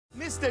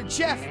Mr.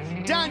 Jeff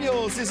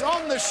Daniels is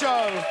on the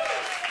show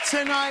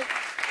tonight.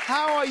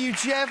 How are you,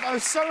 Jeff? I'm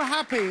so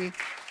happy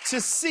to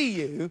see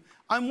you.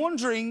 I'm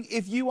wondering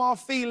if you are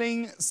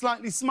feeling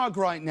slightly smug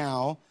right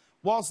now,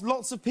 whilst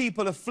lots of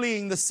people are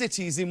fleeing the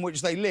cities in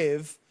which they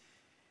live.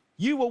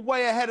 You were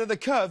way ahead of the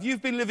curve.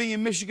 You've been living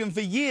in Michigan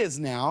for years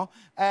now.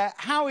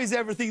 How is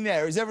everything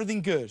there? Is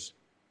everything good?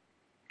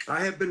 I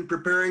have been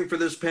preparing for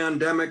this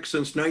pandemic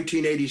since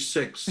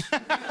 1986.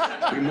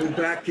 We moved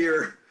back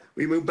here.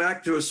 We moved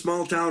back to a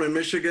small town in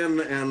Michigan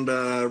and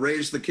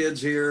raised the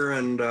kids here.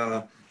 And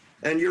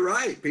you're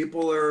right.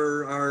 People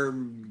are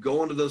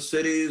going to the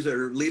cities,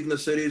 or leaving the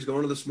cities,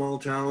 going to the small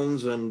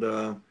towns, and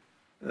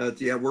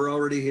yeah, we're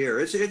already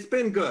here. It's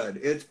been good.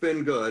 It's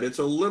been good. It's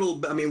a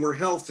little. I mean, we're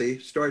healthy.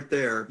 Start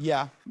there.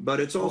 Yeah. But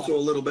it's also a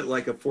little bit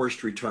like a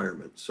forced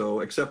retirement.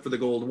 So, except for the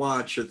gold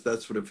watch,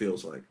 that's what it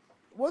feels like.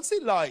 What's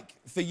it like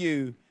for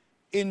you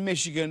in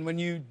Michigan when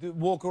you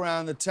walk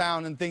around the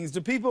town and things? Do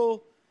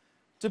people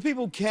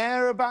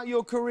care about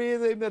your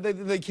career?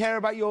 They care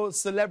about your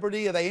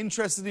celebrity? Are they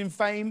interested in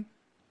fame?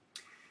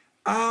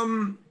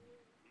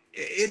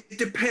 It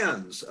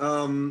depends.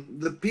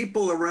 The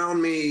people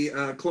around me,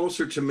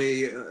 closer to me,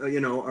 you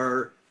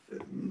know,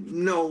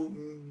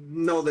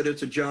 know that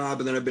it's a job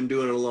and that I've been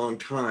doing it a long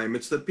time.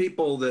 It's the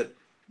people that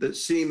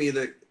see me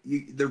that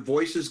their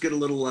voices get a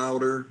little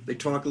louder. They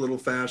talk a little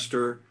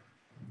faster.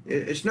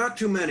 It's not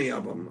too many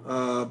of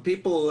them.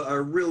 People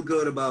are real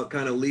good about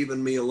kind of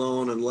leaving me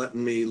alone and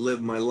letting me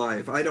live my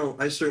life.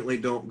 I certainly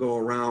don't go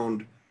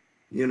around,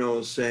 you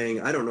know, saying,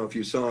 I don't know if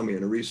you saw me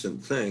in a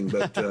recent thing,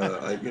 but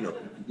I, you know,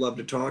 love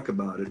to talk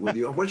about it with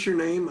you. What's your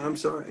name? I'm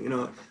sorry. You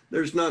know,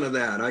 there's none of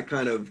that.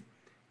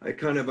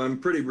 I'm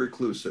pretty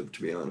reclusive,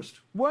 to be honest.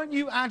 Weren't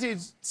you added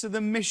to the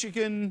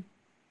Michigan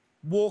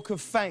Walk of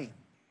Fame?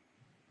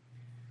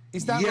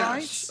 Is that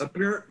right? Yes.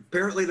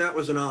 Apparently that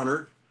was an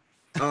honor.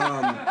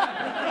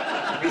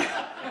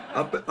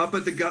 Up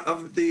at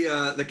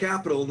the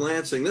Capitol in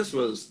Lansing, this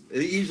was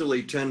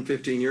easily 10,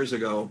 15 years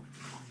ago.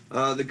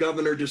 The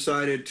governor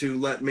decided to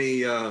let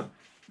me,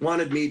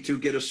 wanted me to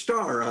get a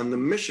star on the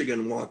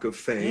Michigan Walk of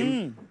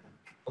Fame,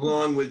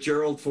 along with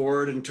Gerald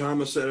Ford and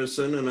Thomas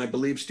Edison and I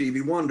believe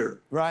Stevie Wonder.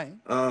 Right.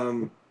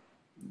 There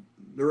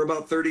were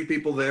about 30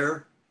 people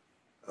there.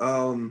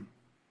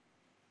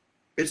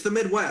 It's the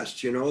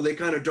Midwest, you know, they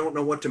kind of don't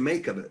know what to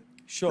make of it.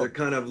 Sure. They're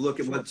kind of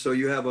looking what, so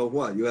you have a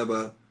what? You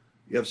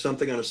have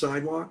something on a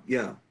sidewalk?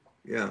 Yeah.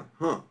 Yeah.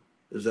 Huh.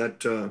 Is that,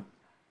 do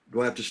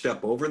I have to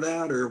step over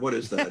that, or what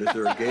is that? Is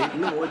there a gate?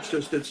 No, it's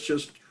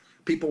just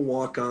people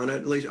walk on it.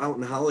 At least out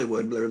in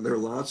Hollywood, there are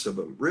lots of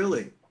them.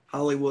 Really?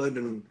 Hollywood,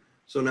 and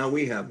so now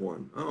we have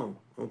one. Oh,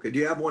 okay. Do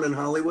you have one in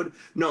Hollywood?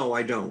 No,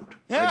 I don't.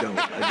 I don't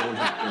have one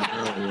in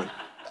Hollywood.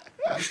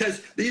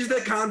 Because these are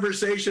the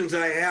conversations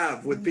I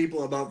have with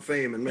people about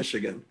fame in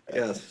Michigan.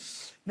 Yes.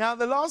 Now,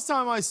 the last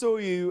time I saw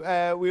you,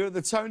 we were at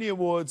the Tony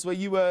Awards, where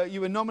you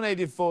were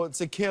nominated for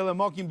To Kill a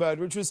Mockingbird,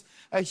 which was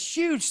a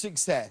huge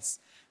success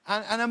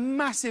and a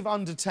massive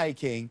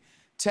undertaking,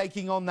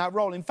 taking on that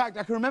role. In fact,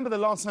 I can remember the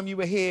last time you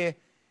were here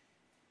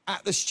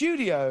at the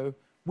studio,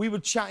 we were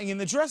chatting in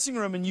the dressing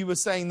room, and you were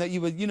saying that you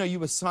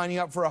were signing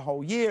up for a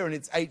whole year, and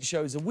it's 8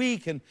 shows a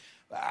week, and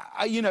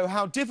you know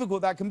how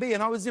difficult that can be.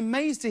 And I was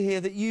amazed to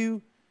hear that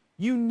you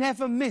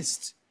never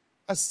missed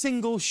a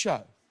single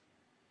show,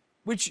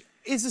 which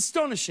is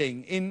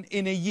astonishing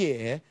in a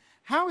year.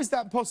 How is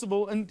that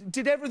possible? And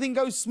did everything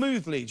go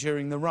smoothly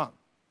during the run?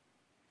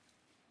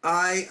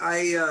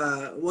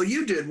 Well,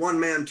 you did One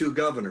Man, Two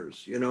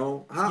Governors, you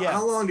know.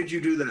 How long did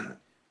you do that?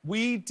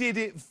 We did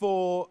it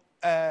for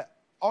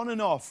on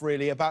and off,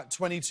 really, about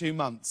 22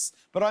 months.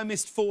 But I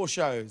missed 4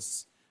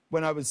 shows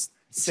when I was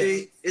 6.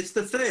 See, it's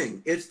the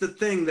thing. It's the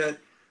thing that,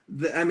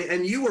 I mean,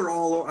 and you were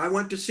all, I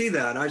went to see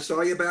that. I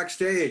saw you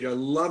backstage. I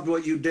loved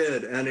what you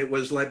did. And it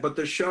was like, but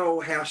the show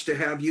has to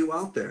have you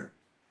out there.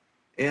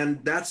 And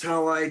that's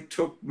how I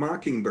took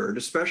Mockingbird,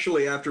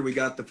 especially after we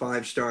got the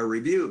 5-star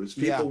reviews.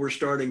 People were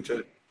starting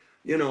to,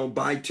 you know,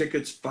 buy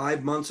tickets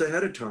 5 months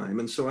ahead of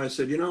time. And so I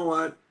said, you know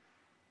what?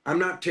 I'm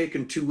not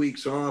taking 2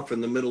 weeks off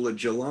in the middle of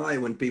July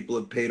when people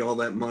have paid all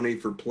that money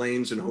for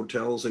planes and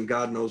hotels and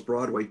God knows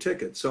Broadway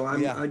tickets. So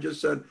I just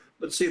said,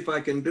 let's see if I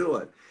can do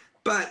it.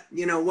 But,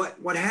 you know,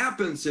 what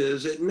happens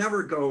is it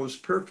never goes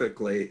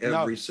perfectly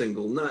every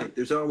single night.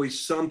 There's always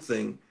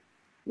something,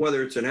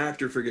 whether it's an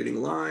actor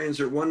forgetting lines,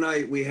 or one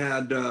night we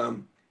had a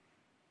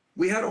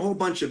whole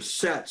bunch of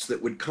sets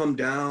that would come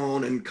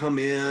down and come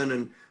in.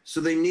 And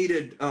so they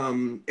needed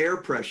air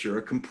pressure,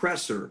 a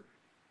compressor,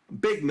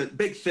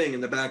 big thing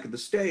in the back of the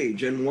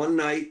stage. And one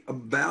night a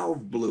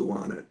valve blew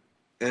on it,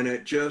 and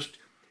it just,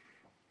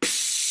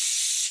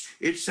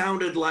 it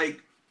sounded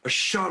like a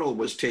shuttle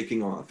was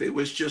taking off. It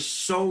was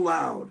just so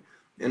loud.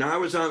 And I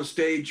was on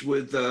stage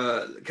with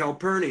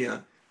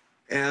Calpurnia,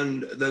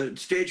 and the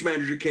stage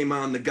manager came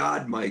on the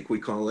God mic, we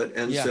call it,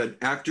 and said,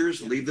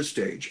 actors, leave the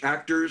stage.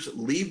 Actors,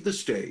 leave the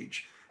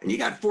stage. And you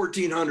got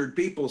 1,400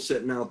 people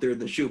sitting out there in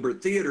the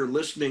Schubert Theater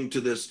listening to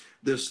this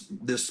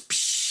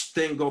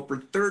thing go for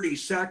 30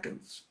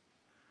 seconds.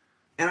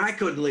 And I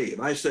couldn't leave.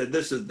 I said,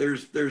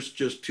 there's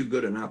just too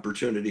good an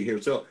opportunity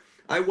here. So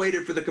I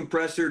waited for the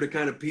compressor to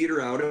kind of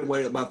peter out. It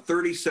waited about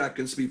 30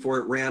 seconds before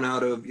it ran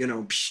out of,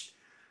 psh.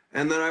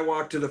 And then I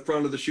walked to the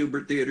front of the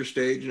Shubert Theater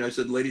stage and I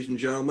said, ladies and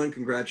gentlemen,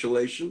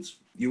 congratulations.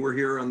 You were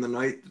here on the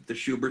night that the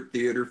Shubert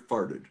Theater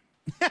farted.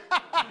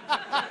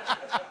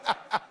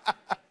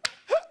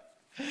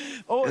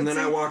 And then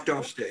I walked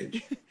off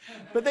stage.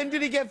 But then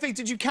did he get fixed?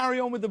 Did you carry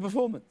on with the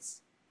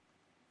performance?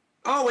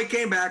 Oh, we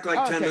came back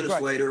like 10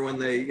 minutes later when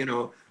they,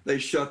 they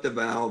shut the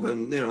valve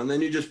and, and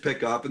then you just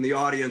pick up and the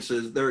audience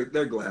is, they're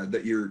glad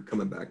that you're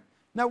coming back.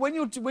 Now, when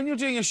you're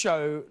doing a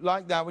show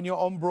like that, when you're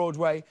on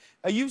Broadway,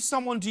 are you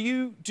someone, do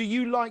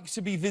you like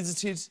to be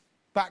visited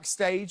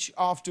backstage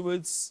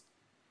afterwards?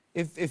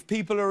 If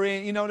people are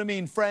in, you know what I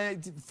mean,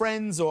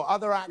 friends or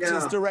other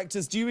actors,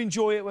 directors, do you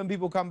enjoy it when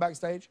people come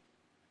backstage?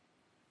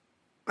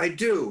 I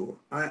do.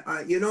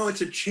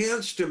 It's a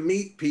chance to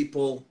meet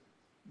people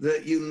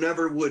that you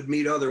never would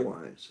meet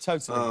otherwise.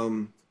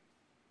 Totally.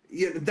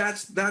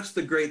 That's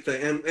the great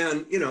thing.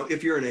 And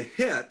if you're in a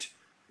hit,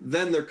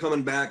 then they're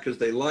coming back because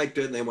they liked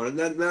it and they wanted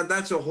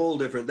that's a whole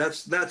different,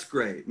 that's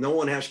great. No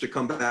one has to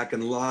come back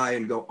and lie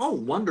and go, oh,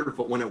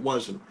 wonderful, when it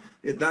wasn't.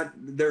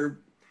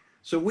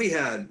 So we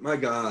had, my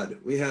God,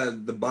 we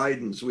had the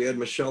Bidens, we had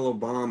Michelle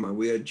Obama,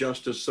 we had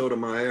Justice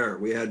Sotomayor,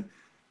 we had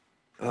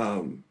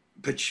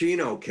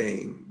Pacino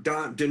came,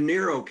 De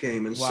Niro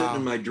came and sitting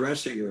in my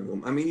dressing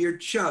room. I mean, you're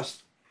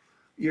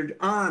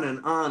on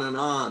and on and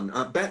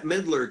on. Bette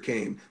Midler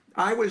came.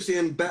 I was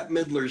in Bette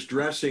Midler's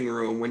dressing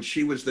room when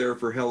she was there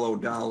for Hello,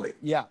 Dolly.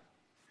 Yeah.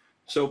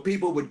 So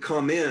people would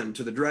come in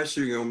to the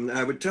dressing room and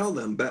I would tell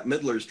them Bette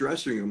Midler's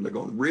dressing room. They're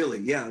going, really?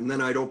 Yeah. And then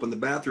I'd open the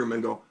bathroom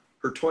and go,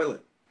 her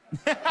toilet.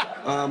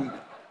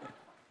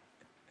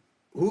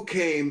 Who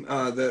came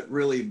that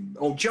really,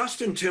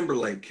 Justin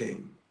Timberlake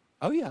came.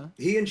 Oh, yeah.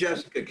 He and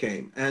Jessica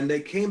came and they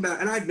came back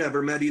and I'd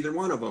never met either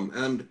one of them.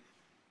 And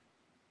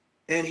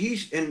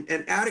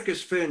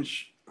Atticus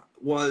Finch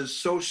was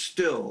so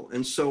still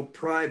and so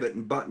private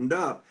and buttoned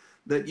up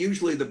that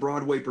usually the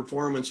Broadway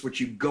performance,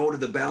 which you go to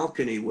the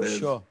balcony with,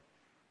 sure,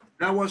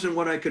 that wasn't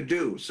what I could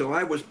do. So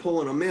I was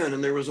pulling them in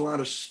and there was a lot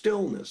of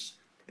stillness.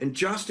 And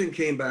Justin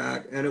came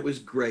back and it was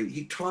great.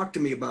 He talked to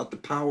me about the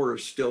power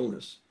of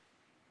stillness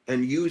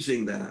and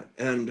using that.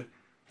 And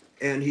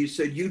he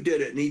said, you did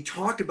it. And he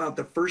talked about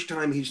the first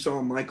time he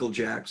saw Michael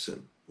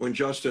Jackson when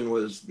Justin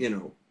was,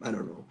 I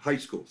don't know, high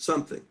school,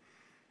 something.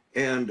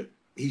 And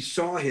he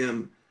saw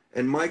him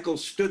and Michael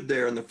stood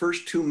there in the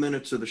first 2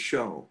 minutes of the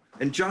show.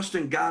 And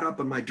Justin got up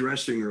in my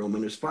dressing room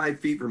and is 5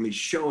 feet from me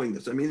showing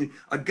this. I mean,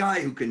 a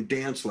guy who can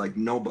dance like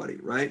nobody,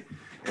 right?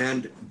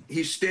 And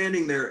he's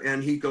standing there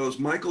and he goes,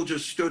 Michael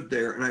just stood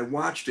there and I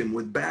watched him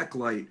with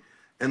backlight.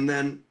 And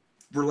then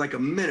for like a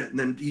minute, and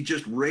then he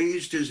just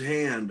raised his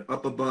hand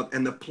up above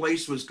and the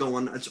place was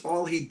going, that's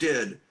all he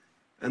did.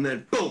 And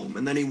then boom,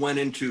 and then he went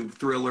into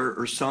Thriller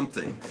or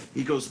something.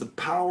 He goes, the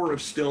power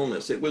of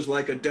stillness. It was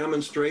like a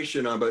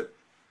demonstration of it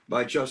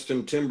by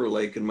Justin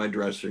Timberlake in my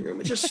dressing room.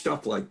 It's just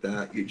stuff like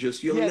that.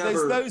 You'll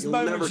never, those you'll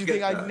moments never you get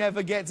think that. I'd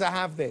never get to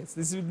have this.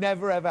 This would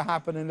never ever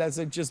happen unless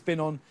I'd just been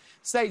on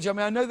stage. I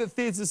mean, I know that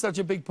theatre is such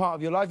a big part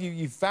of your life.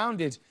 You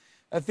founded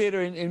a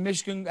theatre in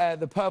Michigan,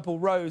 the Purple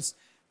Rose.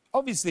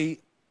 Obviously,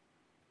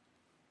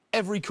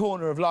 every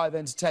corner of live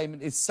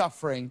entertainment is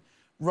suffering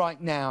right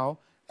now.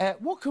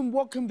 What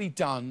can be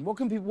done?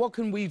 What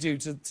can we do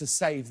to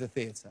save the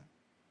theatre?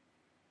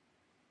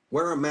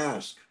 Wear a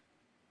mask.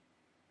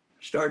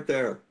 Start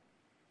there.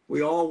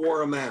 We all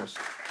wore a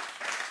mask.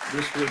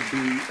 This would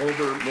be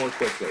over more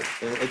quickly.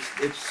 And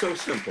it's so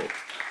simple.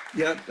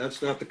 Yet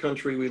that's not the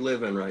country we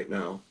live in right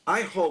now.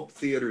 I hope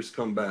theaters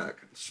come back,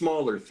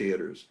 smaller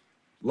theaters,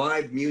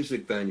 live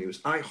music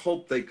venues. I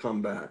hope they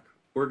come back.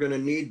 We're going to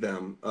need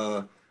them.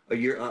 A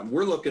year,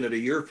 we're looking at a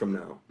year from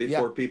now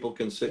before people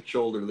can sit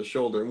shoulder to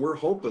shoulder, and we're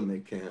hoping they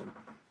can.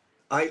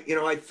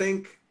 I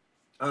think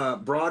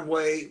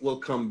Broadway will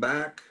come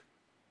back.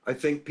 I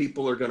think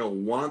people are going to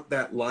want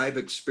that live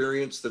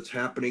experience that's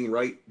happening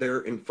right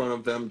there in front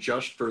of them,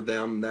 just for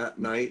them that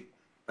night.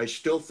 I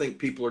still think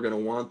people are going to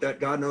want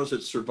that. God knows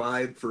it's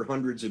survived for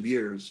hundreds of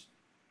years.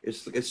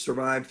 It's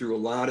survived through a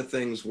lot of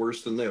things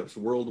worse than this,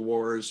 world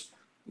wars,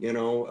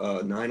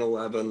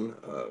 9/11.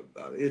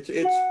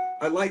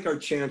 I like our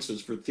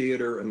chances for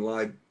theater and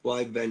live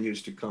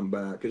venues to come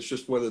back. It's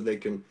just whether they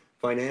can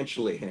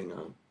financially hang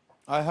on.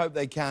 I hope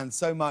they can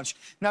so much.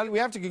 Now, we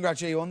have to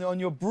congratulate you on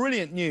your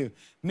brilliant new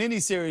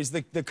miniseries,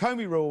 the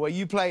Comey Rule, where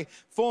you play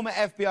former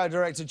FBI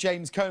Director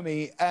James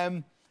Comey.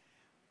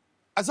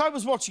 As I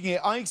was watching it,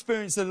 I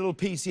experienced a little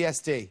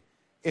PTSD,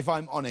 if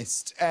I'm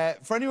honest.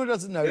 For anyone who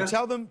doesn't know,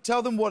 tell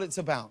them what it's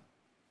about.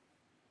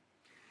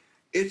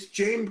 It's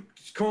James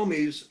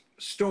Comey's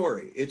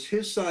story. It's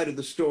his side of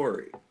the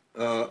story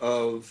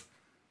of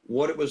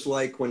what it was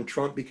like when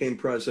Trump became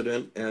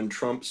president and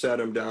Trump sat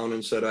him down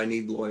and said, I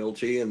need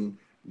loyalty, and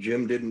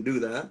Jim didn't do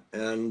that,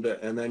 and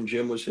then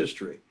Jim was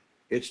history.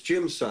 It's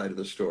Jim's side of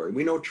the story.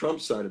 We know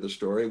Trump's side of the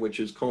story,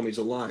 which is Comey's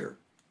a liar.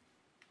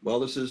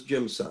 Well, this is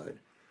Jim's side.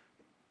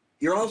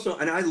 you're also,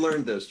 and I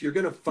learned this, you're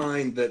going to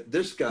find that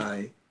this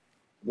guy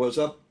was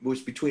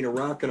between a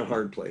rock and a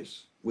hard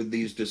place with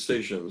these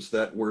decisions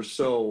that were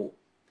so,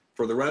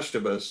 for the rest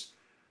of us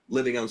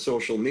living on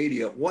social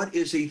media, what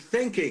is he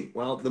thinking?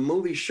 Well, the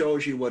movie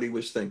shows you what he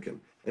was thinking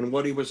and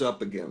what he was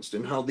up against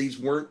and how these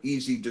weren't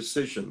easy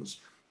decisions.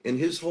 And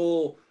his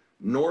whole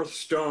North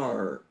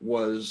Star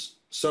was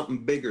something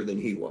bigger than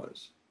he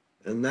was.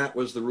 And that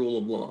was the rule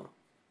of law,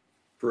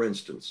 for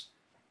instance.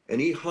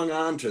 And he hung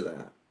on to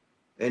that.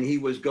 And he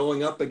was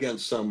going up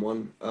against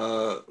someone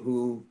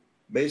who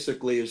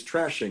basically is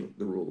trashing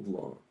the rule of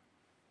law.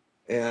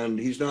 And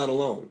he's not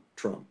alone,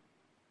 Trump.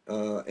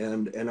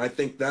 And I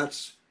think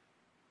that's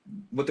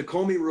what the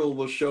Comey Rule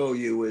will show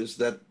you, is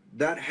that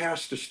that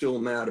has to still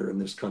matter in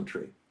this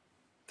country.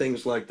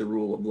 Things like the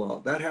rule of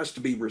law. That has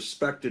to be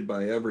respected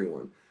by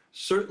everyone.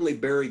 Certainly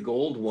Barry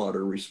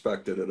Goldwater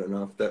respected it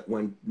enough that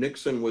when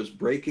Nixon was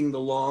breaking the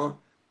law,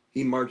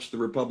 he marched the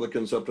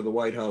Republicans up to the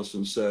White House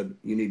and said,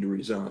 you need to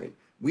resign.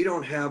 We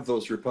don't have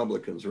those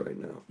Republicans right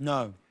now.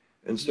 No.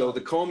 And so the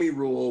Comey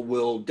Rule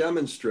will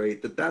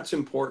demonstrate that that's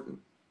important.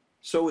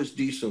 So is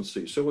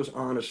decency, so is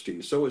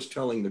honesty, so is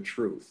telling the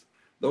truth.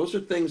 Those are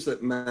things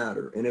that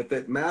matter. And if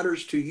it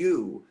matters to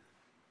you,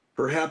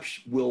 perhaps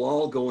we'll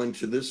all go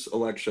into this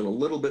election a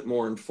little bit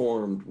more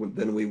informed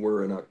than we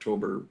were in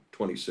October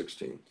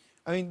 2016.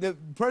 I mean,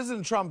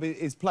 President Trump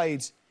is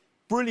played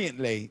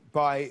brilliantly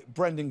by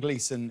Brendan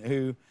Gleeson,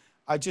 who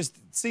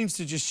seems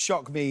to just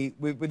shock me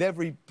with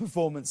every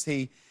performance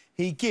he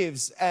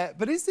gives.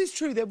 But is this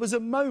true? There was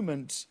a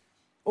moment,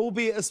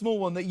 albeit a small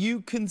one, that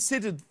you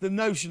considered the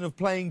notion of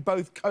playing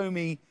both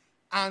Comey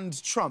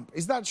and Trump.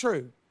 Is that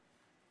true?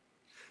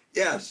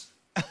 Yes.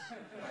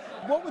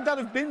 What would that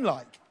have been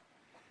like?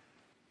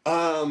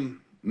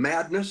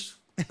 Madness.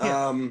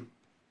 Yeah.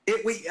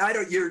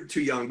 You're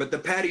too young, but the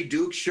Patty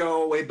Duke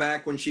show way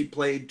back when she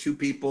played two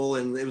people,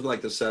 and it was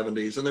like the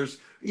 70s. And there's,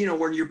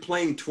 when you're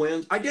playing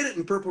twins. I did it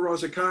in Purple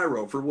Rosa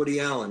Cairo for Woody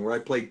Allen, where I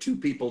played two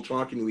people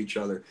talking to each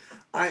other.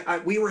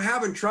 We were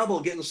having trouble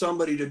getting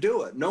somebody to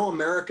do it. No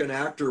American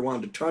actor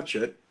wanted to touch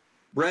it.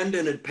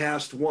 Brendan had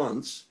passed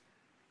once,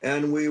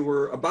 and we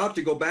were about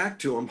to go back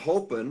to him,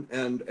 hoping,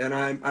 and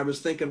I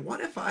was thinking, what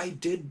if I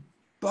did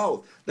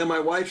both? Then my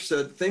wife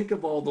said, think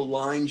of all the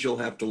lines you'll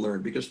have to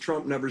learn, because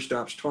Trump never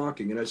stops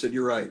talking. And I said,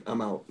 you're right,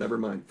 I'm out. Never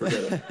mind,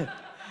 forget it.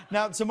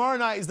 Now, tomorrow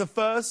night is the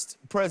first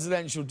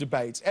presidential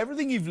debate.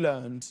 Everything you've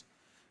learned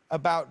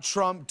about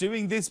Trump,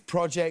 doing this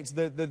project,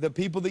 the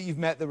people that you've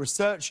met, the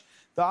research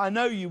that I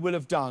know you will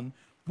have done,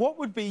 what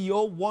would be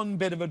your one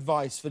bit of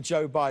advice for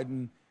Joe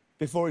Biden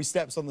before he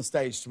steps on the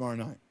stage tomorrow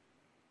night?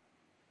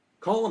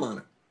 Call him on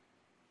it.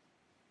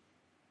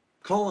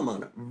 Call him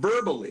on it.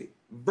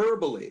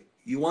 Verbally.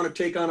 You want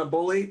to take on a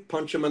bully?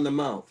 Punch him in the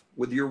mouth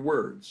with your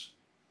words.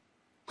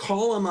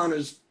 Call him on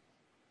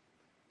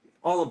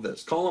all of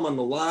this. Call him on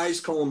the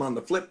lies. Call him on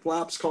the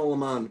flip-flops. Call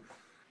him on,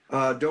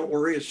 don't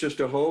worry, it's just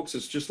a hoax.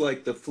 It's just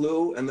like the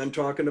flu. And then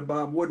talking to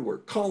Bob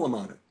Woodward. Call him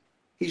on it.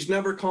 He's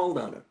never called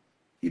on it.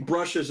 He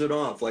brushes it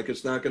off like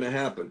it's not going to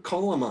happen.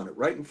 Call him on it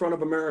right in front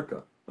of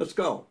America. Let's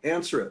go.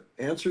 Answer it.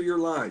 Answer your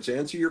lies.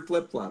 Answer your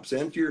flip-flops.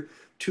 Answer your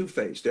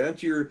two-faced.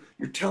 You're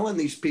telling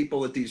these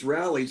people at these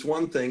rallies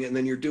one thing and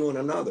then you're doing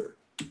another.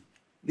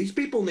 These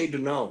people need to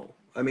know.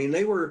 I mean,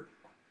 they were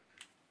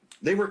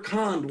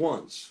conned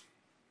once.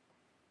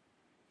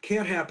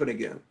 Can't happen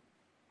again.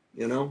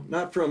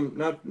 Not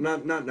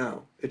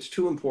now. It's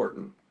too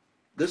important.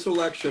 This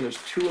election is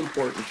too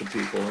important to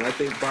people, and I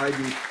think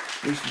Biden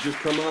needs to just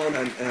come out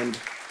and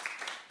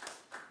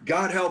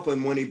God help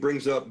him when he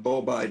brings up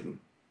Beau Biden.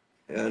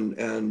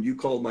 And you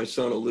called my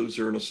son a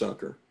loser and a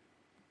sucker.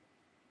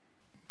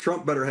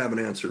 Trump better have an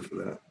answer for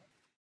that.